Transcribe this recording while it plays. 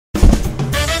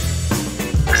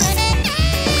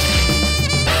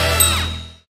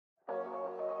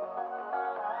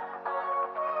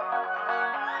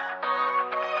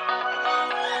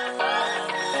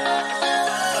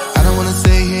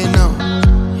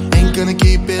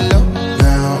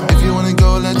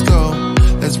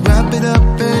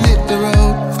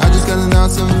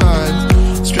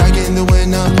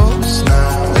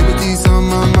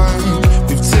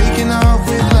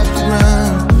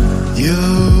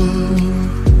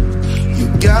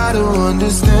gotta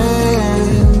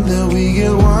understand that we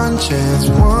get one chance,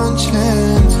 one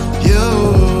chance.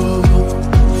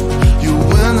 You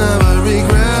will never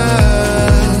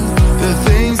regret the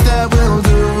things that we'll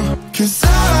do. 'Cause I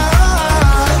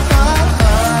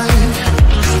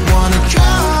wanna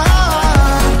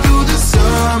drive through the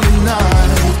summer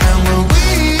night. And when we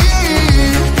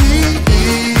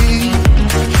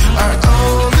are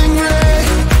old and gray,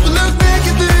 we'll look back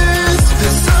at this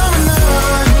summer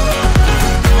night.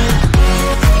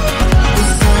 The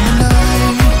summer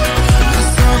night, the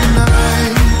summer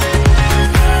night.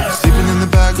 Sleeping in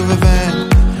the back of a van,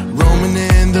 roaming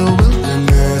in the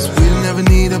wilderness. We'll never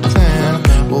need a plan,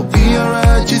 we'll be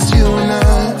alright, just you and I.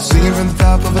 Singing from the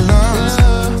top of our lungs,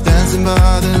 dancing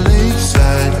by the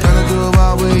lakeside. Gonna do it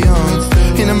while we're young,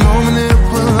 in a moment it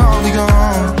will all be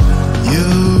gone. You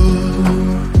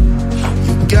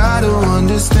gotta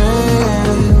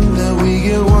understand that we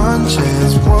get one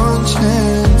chance, one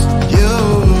chance. You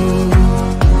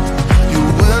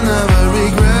will never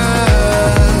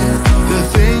regret the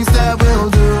things that we'll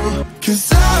do. 'Cause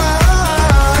I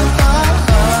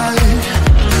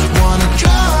wanna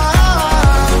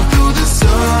drive through the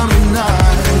summer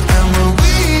night. And when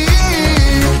we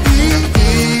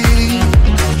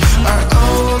are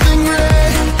old and gray,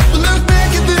 we'll look back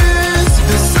at this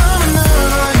summer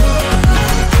night.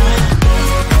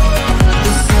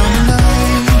 The summer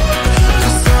night, the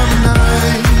summer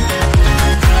night.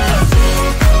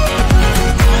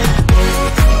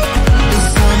 The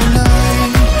summer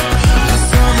night, the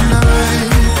summer night.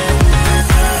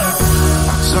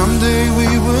 Someday we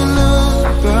will look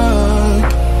back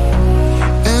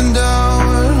and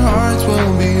our hearts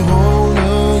will be whole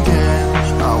again.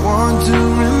 I want to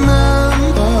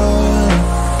remember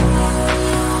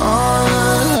all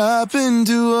that happened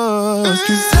to us.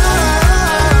 'Cause I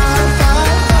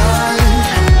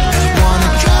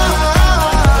wanna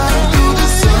drive through the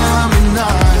summer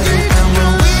night. And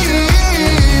when we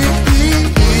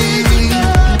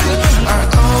are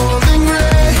old and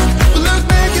gray, we'll look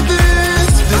back at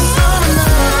this summer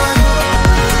night.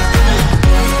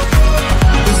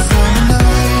 The summer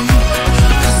night,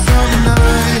 the summer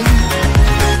night.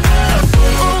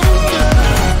 Oh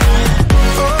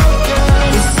yeah,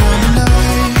 the summer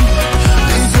night,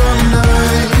 the summer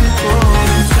night, oh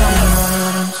the summer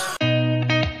night.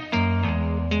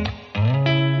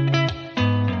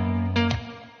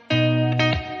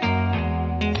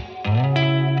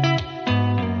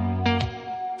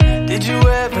 Did you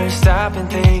ever stop and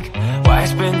think, why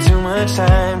spend too much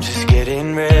time just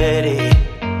getting ready?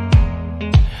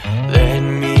 Let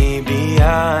me be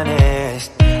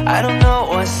honest, I don't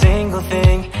know a single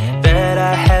thing that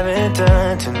I haven't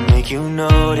done to make you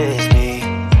notice me.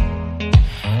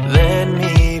 Let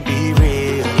me be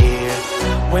real here.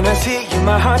 When I see you,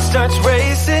 my heart starts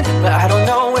racing, but I don't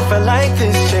know if I like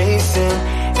this chasing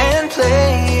and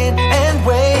playing and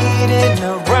waiting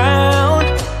around.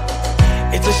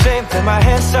 It's a shame that my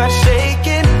hands start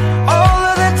shaking all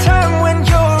of the time when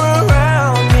you're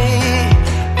around me.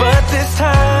 But this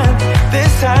time,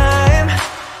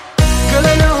 girl,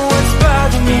 I know what's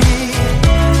bothering me.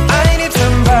 I need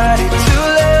somebody to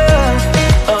love.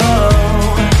 Oh,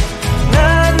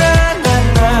 nah, nah, nah,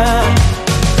 nah.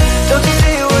 Don't you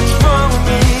see what's wrong with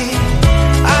me?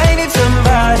 I need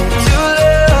somebody to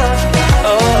love.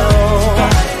 Oh,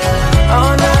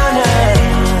 oh, nah, nah.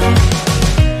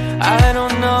 I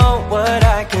don't know what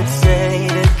I could say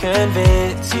to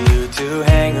convince you to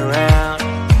hang around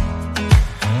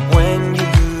when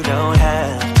you don't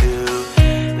have to.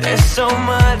 There's so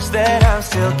much that I'm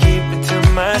still keeping to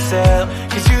myself,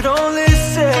 'cause you don't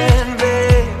listen,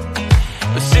 babe.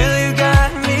 But still you got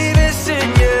me missing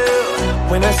you.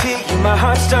 When I see you, my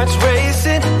heart starts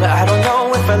racing, but I don't know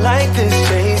if I like this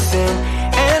chasing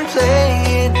and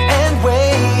playing and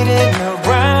waiting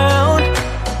around.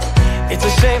 It's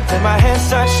a shame that my hands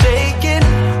start shaking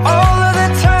all of the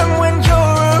time when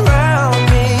you're around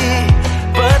me.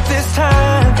 But this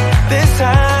time,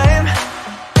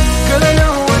 girl, I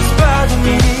know what's bothering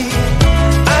me.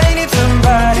 I need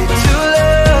somebody to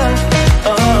love.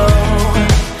 Oh,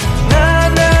 nah,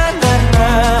 nah, nah,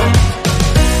 nah.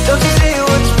 Don't you see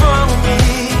what's wrong with me?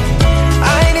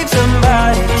 I need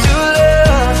somebody to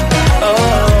love. Oh,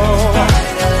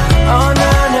 oh,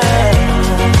 nah, nah.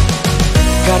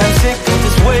 God, I'm sick of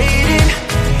this waiting.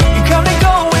 You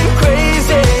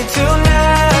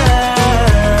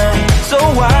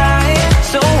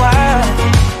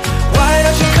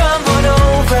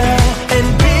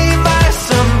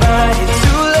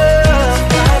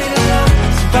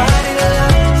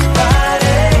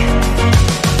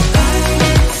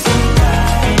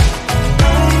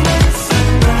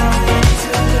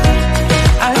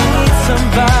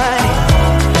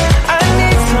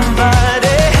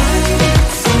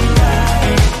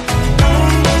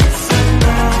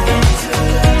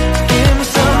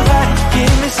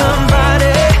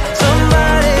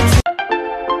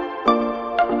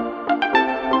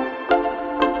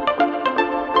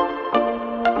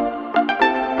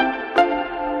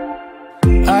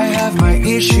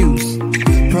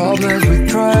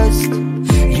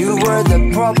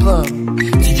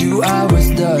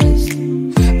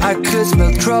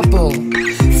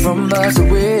from miles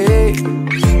away.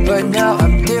 But now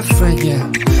I'm different, yeah,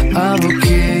 I'm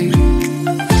okay.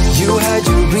 You had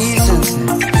your reasons,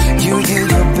 you did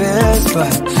your best,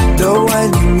 but the one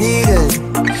you needed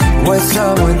was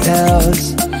someone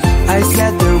else. I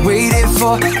sat there waiting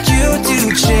for you to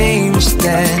change.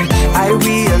 Then I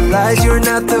realized you're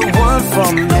not the one for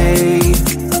me.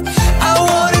 I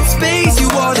wanted space, you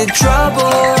wanted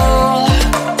trouble.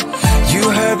 You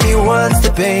hurt me once,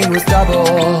 the pain was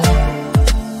double.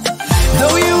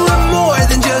 Though you were more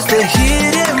than just a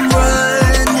hit and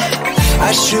run,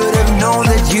 I should have known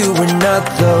that you were not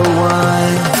the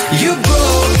one. You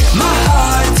broke my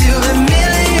heart to a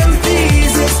million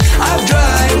pieces. I've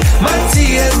dried my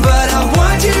tears, but I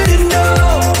want you to know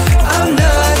I'm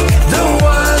not the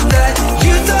one that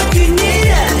you thought you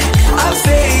needed. I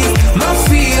faced my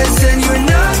fears and you're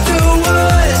not the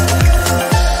one.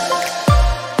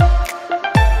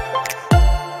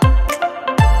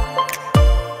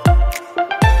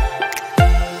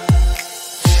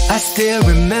 I still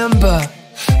remember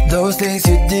those things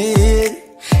you did.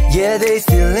 Yeah, they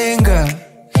still linger,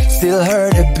 still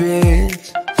hurt a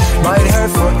bit. Might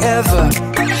hurt forever,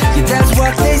 yeah, that's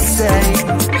what they say.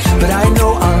 But I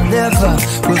know I'll never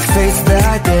will face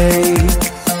that day.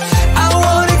 I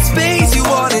wanted space, you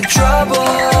wanted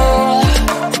trouble.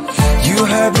 You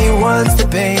hurt me once, the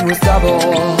pain was double.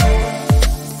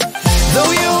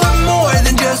 Though you were more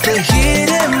than just a hit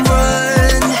and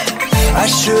run, I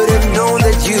should have known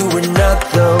that you were not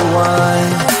the one.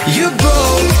 You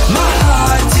broke my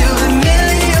heart to a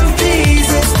million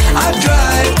pieces. I've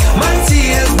dried my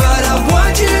tears, but I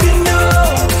want you to know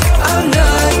I'm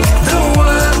not the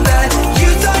one that you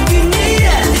thought you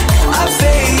needed. I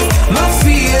faced my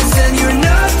fears and you're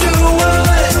not the one.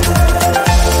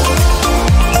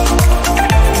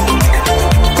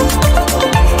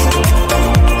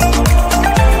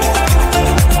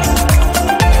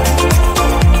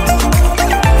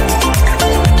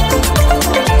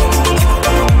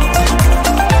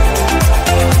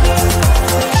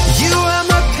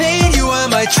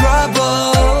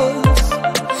 Troubles,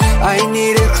 I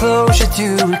needed closure to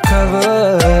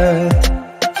recover.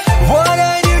 What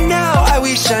I do now, I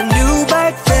wish I knew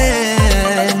back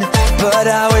then. But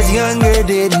I was younger,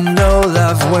 didn't know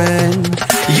love when.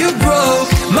 You broke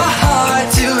my heart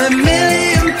to a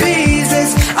million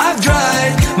pieces. I've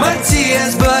dried my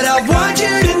tears, but I want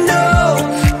you to know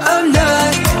I'm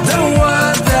not the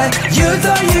one that you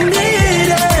thought you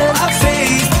needed. I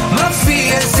faced my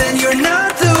fears and you're not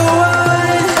the one.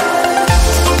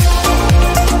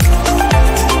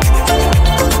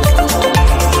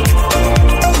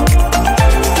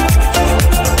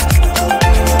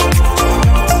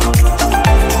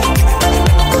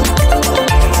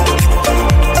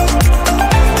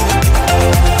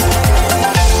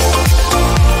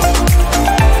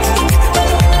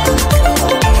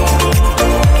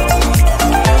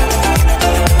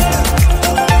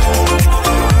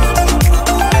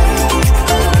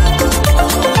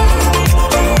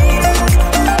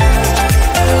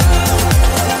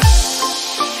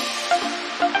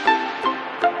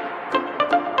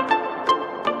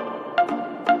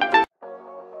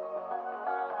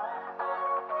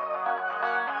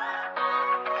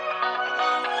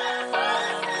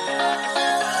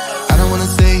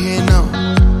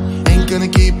 Gonna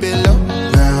keep it low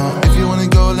now. If you wanna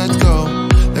go, let's go.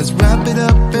 Let's wrap it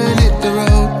up and hit the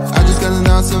road. I just got an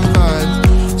awesome vibe,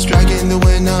 striking the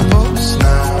winner post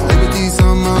now. Liberty's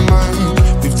on my mind.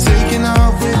 We've taken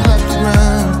off, we've left the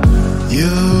ground.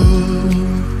 You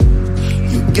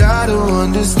gotta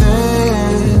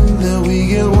understand that we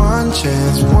get one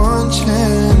chance, one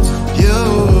chance.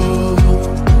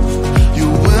 You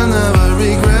will never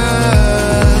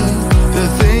regret the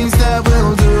things that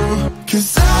we'll do.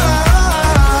 'Cause I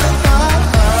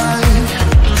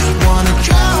wanna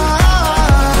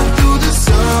drive through the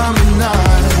summer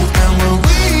night. And when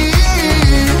we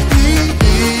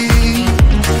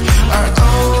are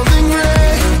old and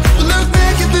gray, we'll look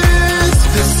back at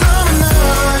this summer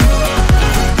night.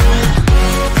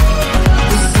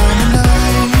 The summer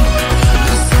night,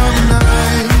 the summer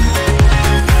night.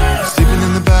 Sleeping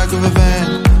in the back of a van,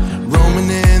 roaming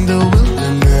in the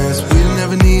wilderness. We'll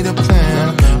never need a plan,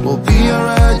 we'll be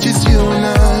alright, just you and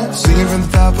I. Singing from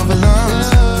the top of our lungs,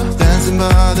 dancing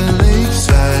by the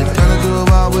lakeside. Gonna do it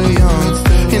while we're young.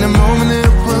 In a moment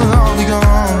it will all be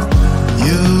gone.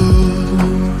 You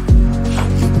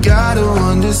gotta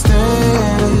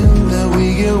understand that we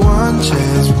get one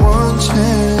chance, one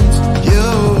chance.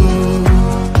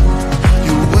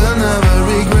 You will never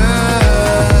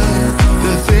regret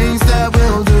the things that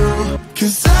we'll do.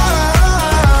 'Cause I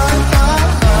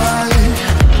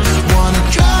wanna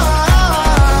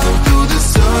drive through the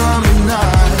sun.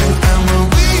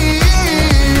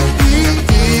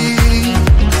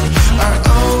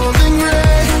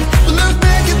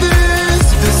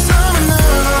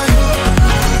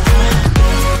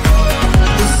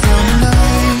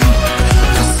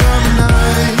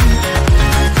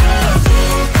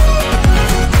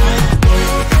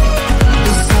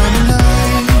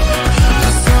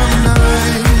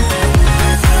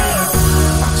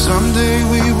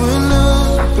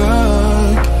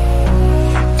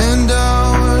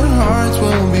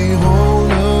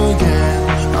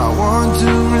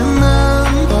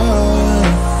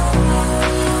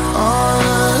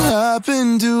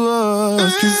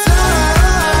 'Cause I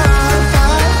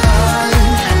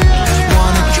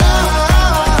wanna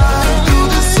drive through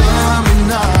the summer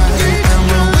night. And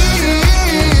when we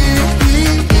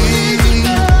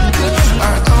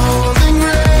are old and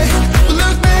gray, we'll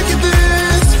look back at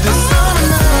this summer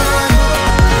night.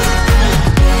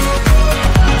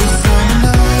 This summer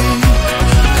night,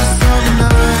 this summer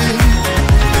night.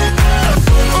 This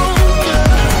summer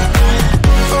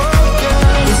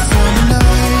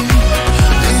night,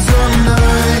 this summer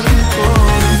night. Oh,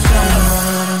 this summer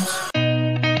night.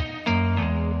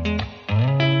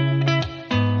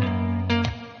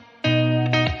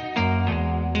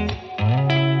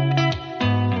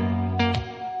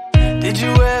 Did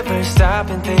you ever stop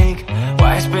and think,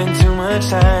 why spend too much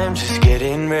time just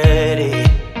getting ready?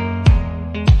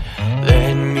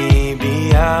 Let me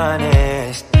be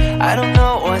honest, I don't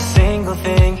know a single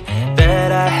thing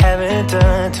that I haven't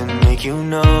done to make you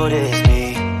notice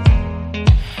me.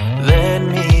 Let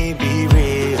me be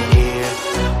real here.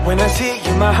 When I see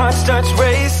you, my heart starts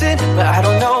racing, but I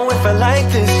don't know if I like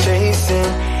this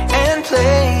chasing and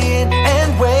playing and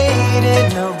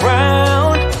waiting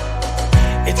around.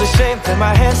 It's a shame that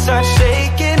my hands start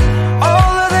shaking